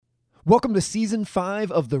Welcome to Season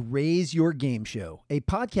 5 of the Raise Your Game Show, a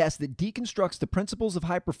podcast that deconstructs the principles of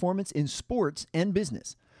high performance in sports and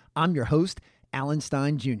business. I'm your host, Alan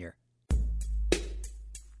Stein Jr.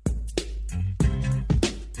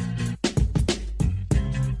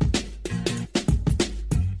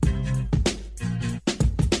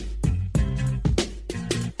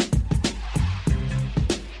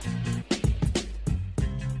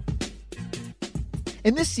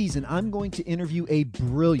 In this season, I'm going to interview a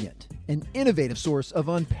brilliant and innovative source of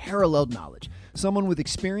unparalleled knowledge, someone with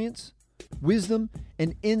experience, wisdom,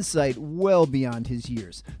 and insight well beyond his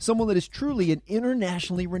years, someone that is truly an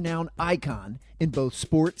internationally renowned icon in both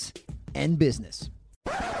sports and business.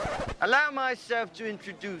 Allow myself to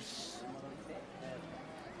introduce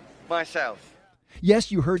myself.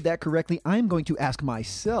 Yes, you heard that correctly. I'm going to ask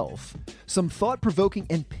myself some thought-provoking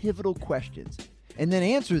and pivotal questions, and then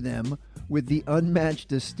answer them with the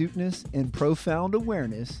unmatched astuteness and profound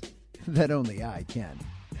awareness that only I can.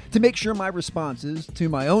 To make sure my responses to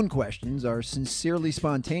my own questions are sincerely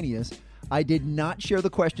spontaneous, I did not share the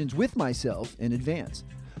questions with myself in advance.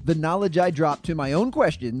 The knowledge I drop to my own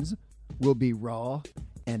questions will be raw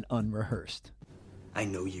and unrehearsed. I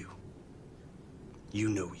know you. You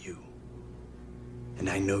know you. And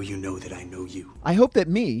I know you know that I know you. I hope that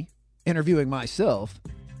me, interviewing myself,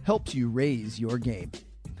 helps you raise your game.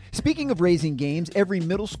 Speaking of raising games, every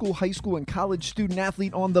middle school, high school, and college student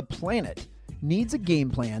athlete on the planet needs a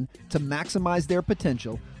game plan to maximize their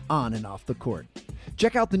potential on and off the court.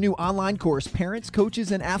 Check out the new online course parents,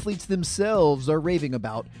 coaches, and athletes themselves are raving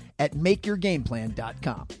about at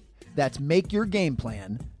makeyourgameplan.com. That's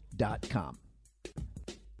makeyourgameplan.com.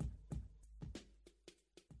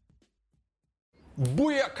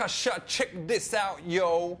 Booyakasha, check this out,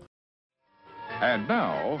 yo. And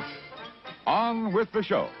now, on with the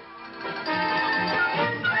show.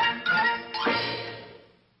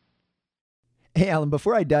 Hey, Alan,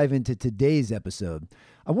 before I dive into today's episode,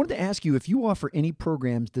 I wanted to ask you if you offer any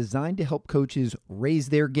programs designed to help coaches raise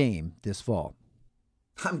their game this fall.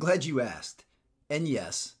 I'm glad you asked. And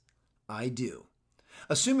yes, I do.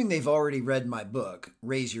 Assuming they've already read my book,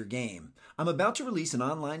 Raise Your Game, I'm about to release an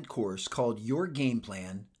online course called Your Game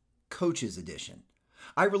Plan, Coaches Edition.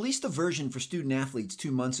 I released a version for student athletes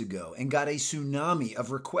 2 months ago and got a tsunami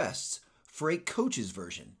of requests for a coach's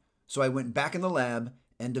version. So I went back in the lab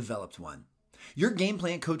and developed one. Your Game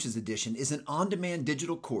Plan Coaches Edition is an on-demand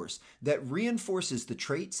digital course that reinforces the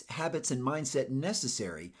traits, habits, and mindset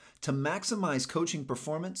necessary to maximize coaching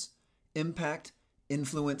performance, impact,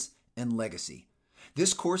 influence, and legacy.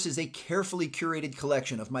 This course is a carefully curated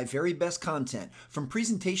collection of my very best content from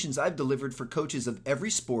presentations I've delivered for coaches of every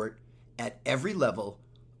sport, at every level,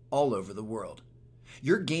 all over the world.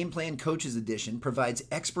 Your Game Plan Coaches Edition provides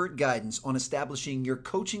expert guidance on establishing your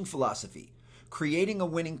coaching philosophy, creating a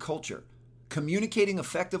winning culture, communicating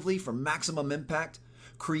effectively for maximum impact,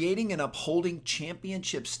 creating and upholding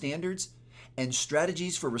championship standards, and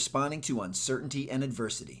strategies for responding to uncertainty and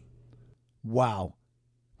adversity. Wow,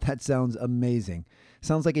 that sounds amazing.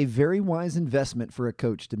 Sounds like a very wise investment for a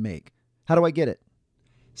coach to make. How do I get it?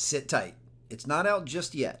 Sit tight. It's not out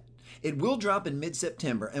just yet. It will drop in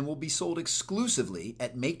mid-September and will be sold exclusively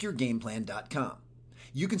at makeyourgameplan.com.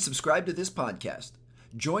 You can subscribe to this podcast,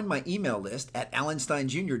 join my email list at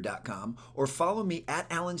alansteinjr.com, or follow me at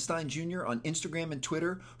alansteinjr on Instagram and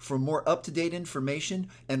Twitter for more up-to-date information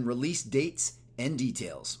and release dates and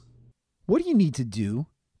details. What do you need to do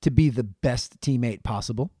to be the best teammate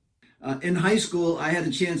possible? In high school, I had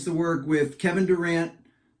the chance to work with Kevin Durant,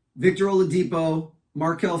 Victor Oladipo,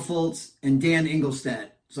 Markelle Fultz, and Dan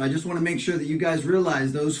Engelstad. So I just want to make sure that you guys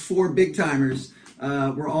realize those 4 big timers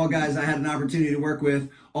were all guys I had an opportunity to work with.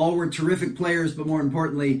 All were terrific players, but more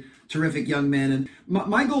importantly, terrific young men. And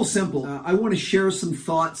my goal is simple. I want to share some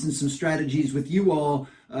thoughts and some strategies with you all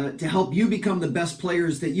to help you become the best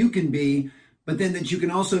players that you can be, but then that you can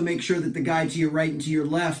also make sure that the guy to your right and to your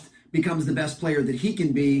left becomes the best player that he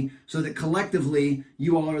can be, so that collectively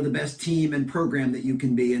you all are the best team and program that you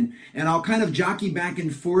can be. And I'll kind of jockey back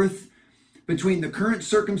and forth between the current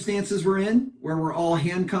circumstances we're in, where we're all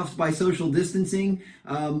handcuffed by social distancing,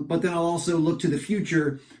 but then I'll also look to the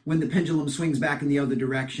future when the pendulum swings back in the other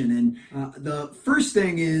direction. And the first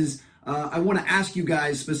thing is, I want to ask you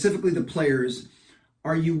guys, specifically the players,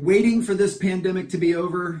 are you waiting for this pandemic to be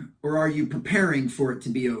over, or are you preparing for it to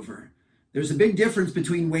be over? There's a big difference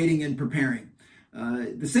between waiting and preparing.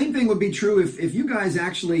 The same thing would be true if you guys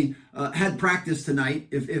actually had practice tonight.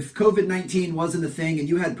 If COVID-19 wasn't a thing and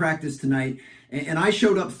you had practice tonight, and I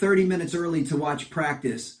showed up 30 minutes early to watch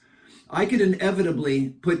practice, I could inevitably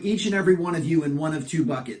put each and every one of you in one of 2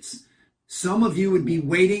 buckets. Some of you would be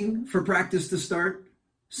waiting for practice to start.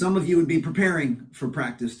 Some of you would be preparing for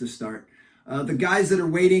practice to start. The guys that are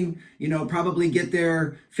waiting, probably get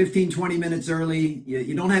there 15, 20 minutes early.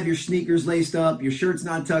 You don't have your sneakers laced up. Your shirt's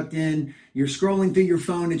not tucked in. You're scrolling through your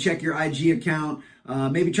phone to check your IG account.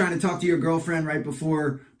 Maybe trying to talk to your girlfriend right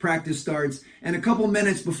before practice starts. And a couple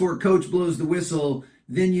minutes before coach blows the whistle,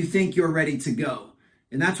 then you think you're ready to go.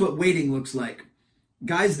 And that's what waiting looks like.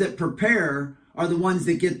 Guys that prepare are the ones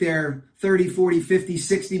that get there 30, 40, 50,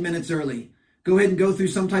 60 minutes early. Go ahead and go through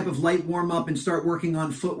some type of light warm-up and start working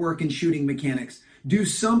on footwork and shooting mechanics. Do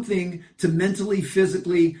something to mentally,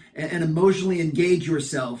 physically, and emotionally engage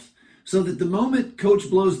yourself so that the moment coach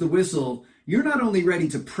blows the whistle, you're not only ready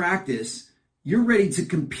to practice, you're ready to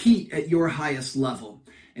compete at your highest level.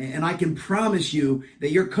 And I can promise you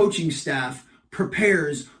that your coaching staff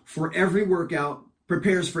prepares for every workout,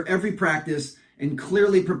 prepares for every practice, and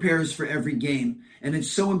clearly prepares for every game. And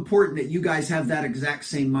it's so important that you guys have that exact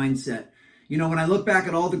same mindset. When I look back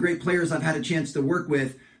at all the great players I've had a chance to work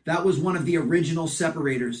with, that was one of the original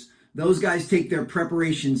separators. Those guys take their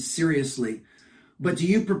preparation seriously. But do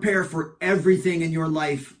you prepare for everything in your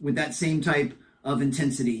life with that same type of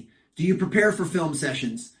intensity? Do you prepare for film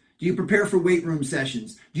sessions? Do you prepare for weight room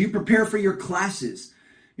sessions? Do you prepare for your classes?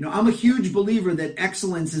 I'm a huge believer that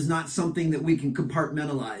excellence is not something that we can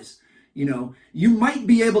compartmentalize. You might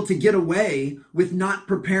be able to get away with not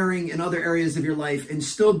preparing in other areas of your life and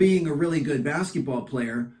still being a really good basketball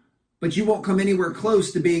player, but you won't come anywhere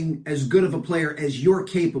close to being as good of a player as you're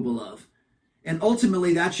capable of. And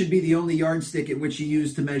ultimately, that should be the only yardstick at which you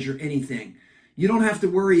use to measure anything. You don't have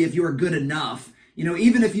to worry if you're good enough.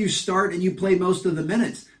 Even if you start and you play most of the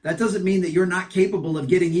minutes, that doesn't mean that you're not capable of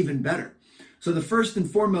getting even better. So the first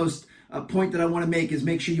and foremost point that I want to make is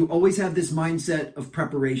make sure you always have this mindset of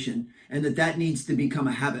preparation and that needs to become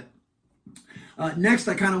a habit. Next,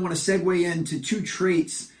 I kind of want to segue into two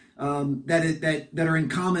traits that are in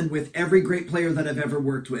common with every great player that I've ever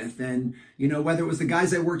worked with. And, whether it was the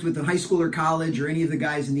guys I worked with in high school or college or any of the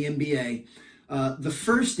guys in the NBA, the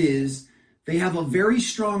first is they have a very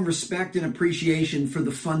strong respect and appreciation for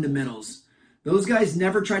the fundamentals. Those guys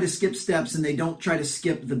never try to skip steps and they don't try to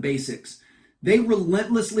skip the basics. They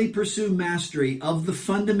relentlessly pursue mastery of the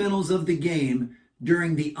fundamentals of the game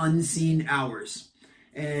during the unseen hours.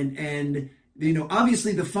 And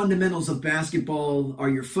obviously the fundamentals of basketball are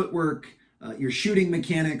your footwork, your shooting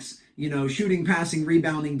mechanics, shooting, passing,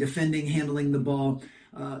 rebounding, defending, handling the ball.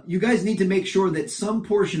 You guys need to make sure that some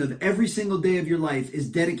portion of every single day of your life is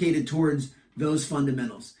dedicated towards those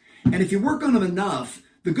fundamentals. And if you work on them enough,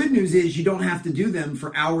 the good news is you don't have to do them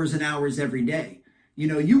for hours and hours every day.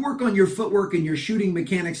 You work on your footwork and your shooting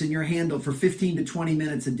mechanics and your handle for 15 to 20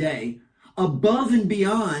 minutes a day, above and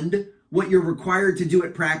beyond what you're required to do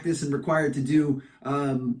at practice and required to do,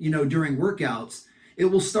 during workouts. It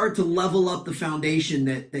will start to level up the foundation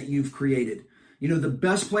that you've created. The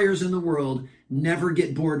best players in the world never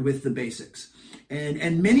get bored with the basics.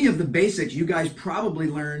 And many of the basics you guys probably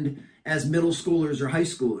learned as middle schoolers or high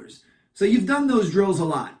schoolers. So you've done those drills a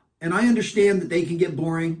lot. And I understand that they can get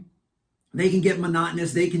boring. They can get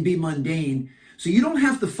monotonous. They can be mundane. So you don't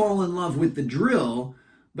have to fall in love with the drill,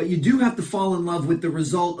 but you do have to fall in love with the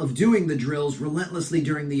result of doing the drills relentlessly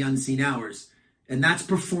during the unseen hours. And that's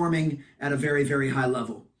performing at a very, very high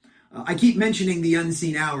level. I keep mentioning the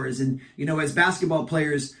unseen hours. And, as basketball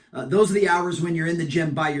players, those are the hours when you're in the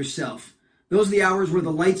gym by yourself. Those are the hours where the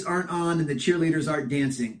lights aren't on and the cheerleaders aren't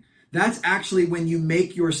dancing. That's actually when you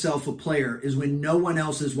make yourself a player, is when no one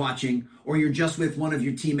else is watching or you're just with one of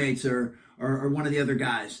your teammates or one of the other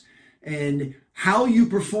guys. And how you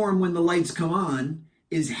perform when the lights come on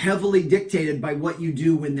is heavily dictated by what you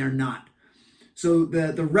do when they're not. So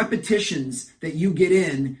the repetitions that you get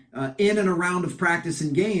in and around of practice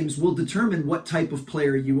and games will determine what type of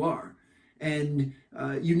player you are. And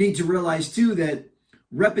you need to realize too that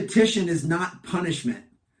repetition is not punishment.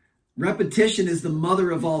 Repetition is the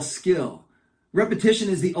mother of all skill. Repetition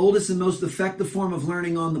is the oldest and most effective form of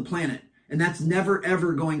learning on the planet. And that's never,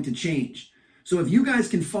 ever going to change. So if you guys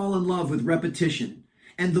can fall in love with repetition,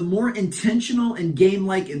 and the more intentional and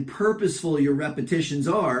game-like and purposeful your repetitions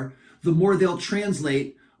are, the more they'll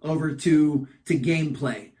translate over to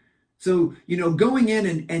gameplay. So, going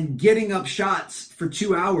in and getting up shots for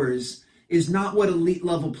 2 hours is not what elite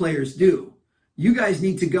level players do. You guys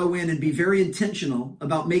need to go in and be very intentional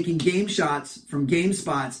about making game shots from game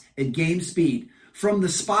spots at game speed, from the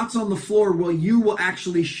spots on the floor where you will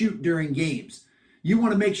actually shoot during games. You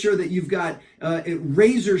want to make sure that you've got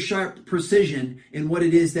razor sharp precision in what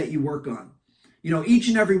it is that you work on. Each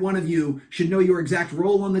and every one of you should know your exact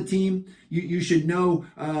role on the team. You should know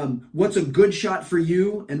what's a good shot for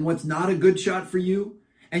you and what's not a good shot for you.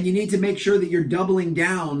 And you need to make sure that you're doubling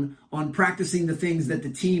down on practicing the things that the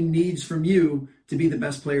team needs from you to be the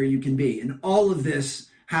best player you can be. And all of this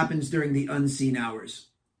happens during the unseen hours.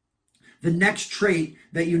 The next trait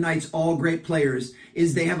that unites all great players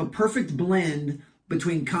is they have a perfect blend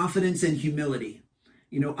between confidence and humility.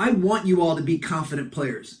 I want you all to be confident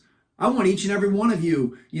players. I want each and every one of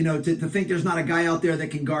you, to think there's not a guy out there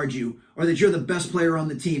that can guard you or that you're the best player on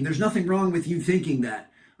the team. There's nothing wrong with you thinking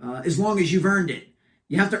that, as long as you've earned it.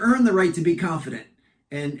 You have to earn the right to be confident.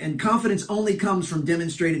 And confidence only comes from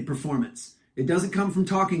demonstrated performance. It doesn't come from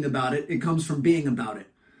talking about it. It comes from being about it.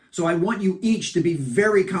 So I want you each to be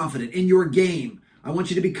very confident in your game. I want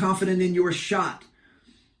you to be confident in your shot.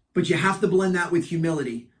 But you have to blend that with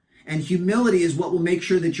humility. And humility is what will make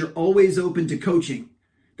sure that you're always open to coaching,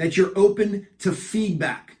 that you're open to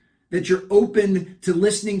feedback, that you're open to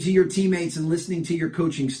listening to your teammates and listening to your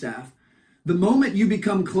coaching staff. The moment you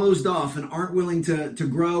become closed off and aren't willing to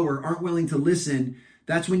grow or aren't willing to listen,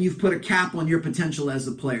 that's when you've put a cap on your potential as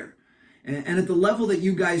a player. And at the level that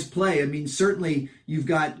you guys play, certainly you've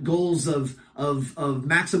got goals of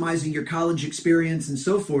maximizing your college experience and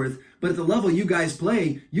so forth. But at the level you guys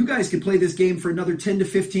play, you guys could play this game for another 10 to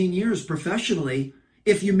 15 years professionally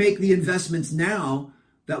if you make the investments now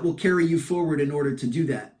that will carry you forward in order to do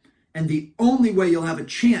that. And the only way you'll have a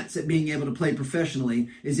chance at being able to play professionally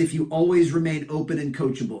is if you always remain open and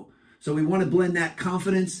coachable. So we want to blend that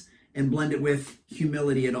confidence and blend it with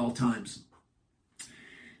humility at all times.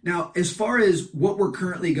 Now, as far as what we're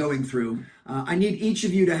currently going through, I need each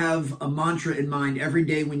of you to have a mantra in mind every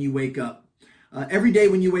day when you wake up. Every day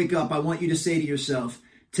when you wake up, I want you to say to yourself,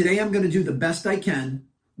 today I'm going to do the best I can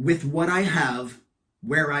with what I have,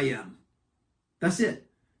 where I am. That's it.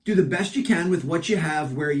 Do the best you can with what you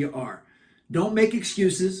have, where you are. Don't make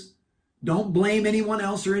excuses. Don't blame anyone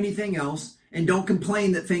else or anything else. And don't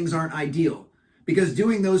complain that things aren't ideal. Because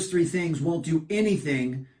doing those three things won't do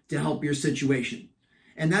anything to help your situation.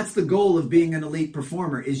 And that's the goal of being an elite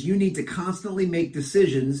performer, is you need to constantly make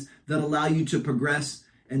decisions that allow you to progress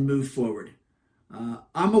and move forward.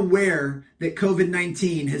 I'm aware that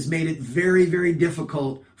COVID-19 has made it very, very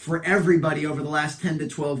difficult for everybody over the last 10 to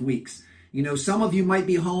 12 weeks. Some of you might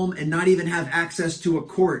be home and not even have access to a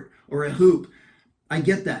court or a hoop. I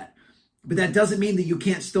get that. But that doesn't mean that you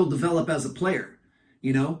can't still develop as a player.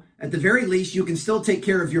 At the very least, you can still take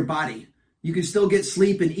care of your body. You can still get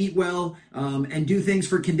sleep and eat well and do things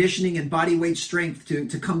for conditioning and body weight strength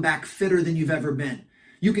to come back fitter than you've ever been.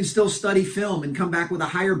 You can still study film and come back with a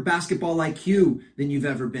higher basketball IQ than you've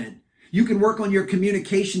ever been. You can work on your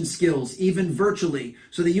communication skills, even virtually,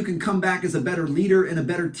 so that you can come back as a better leader and a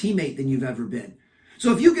better teammate than you've ever been.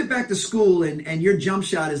 So if you get back to school and your jump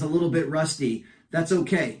shot is a little bit rusty, that's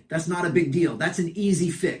okay. That's not a big deal. That's an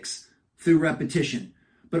easy fix through repetition.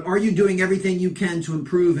 But are you doing everything you can to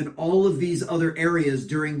improve in all of these other areas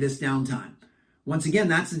during this downtime? Once again,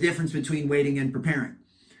 that's the difference between waiting and preparing.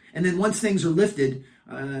 And then once things are lifted,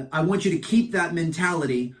 I want you to keep that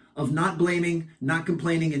mentality of not blaming, not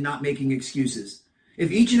complaining, and not making excuses.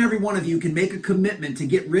 If each and every one of you can make a commitment to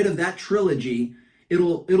get rid of that trilogy,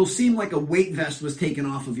 it'll seem like a weight vest was taken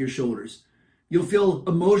off of your shoulders. You'll feel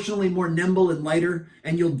emotionally more nimble and lighter,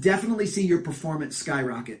 and you'll definitely see your performance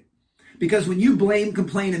skyrocket. Because when you blame,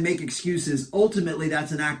 complain, and make excuses, ultimately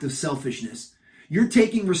that's an act of selfishness. You're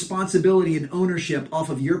taking responsibility and ownership off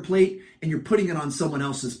of your plate, and you're putting it on someone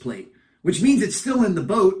else's plate, which means it's still in the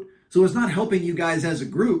boat, so it's not helping you guys as a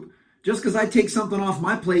group. Just because I take something off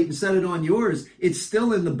my plate and set it on yours, it's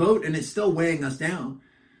still in the boat and it's still weighing us down.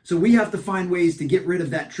 So we have to find ways to get rid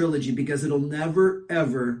of that trilogy because it'll never,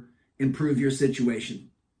 ever improve your situation.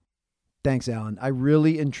 Thanks, Alan. I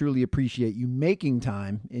really and truly appreciate you making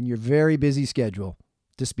time in your very busy schedule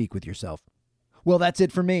to speak with yourself. Well, that's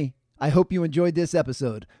it for me. I hope you enjoyed this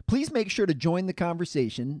episode. Please make sure to join the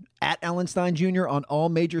conversation at Alan Stein Jr. on all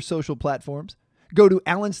major social platforms. Go to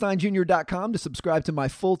alansteinjr.com to subscribe to my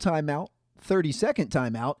full timeout, 30-second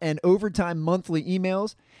timeout, and overtime monthly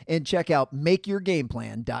emails, and check out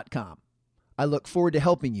makeyourgameplan.com. I look forward to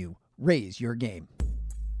helping you raise your game.